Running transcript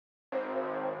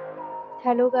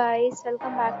Hello guys,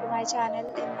 welcome back to my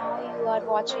channel and now you are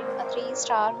watching a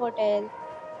 3-star hotel.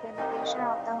 The location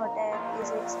of the hotel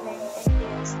is excellent and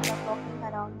guests love walking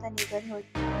around the neighborhood.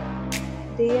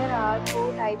 There are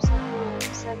 4 types of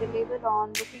rooms available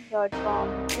on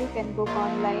booking.com. You can book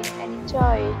online and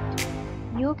enjoy it.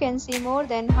 You can see more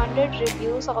than 100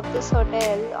 reviews of this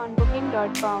hotel on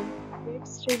booking.com.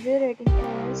 Its review rating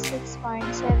is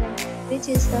 6.7, which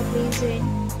is the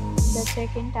pleasant. The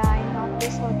check-in time of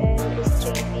this hotel is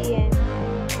 3 p.m.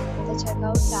 The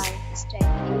checkout time is 10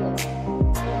 a.m.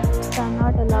 Pets are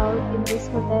not allowed in this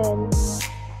hotel.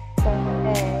 The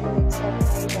hotel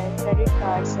accepts major credit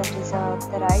cards and reserves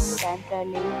the right to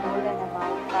temporarily hold an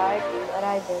amount prior to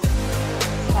arrival.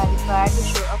 Guests are required to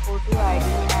show a photo ID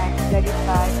and credit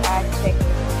card at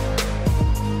check-in.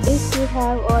 If you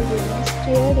have already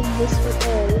stayed in this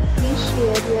hotel, please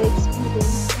share your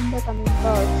experience in the comment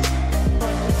box.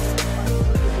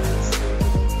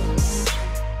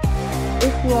 For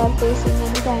if you are facing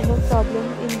any kind of problem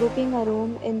in booking a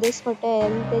room in this hotel,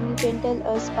 then you can tell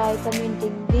us by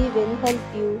commenting. We will help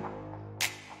you.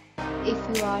 If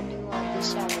you are new on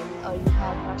this channel or you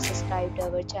have not subscribed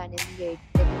our channel yet,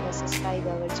 then you must subscribe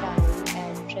our channel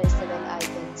and press the bell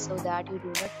icon so that you do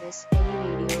not miss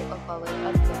any video of our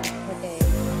upcoming hotel.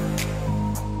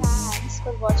 Thanks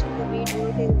for watching the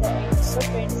video till the end. So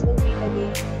friends, will meet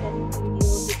again in a new video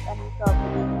with a new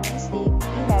problem. Be safe,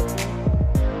 be happy.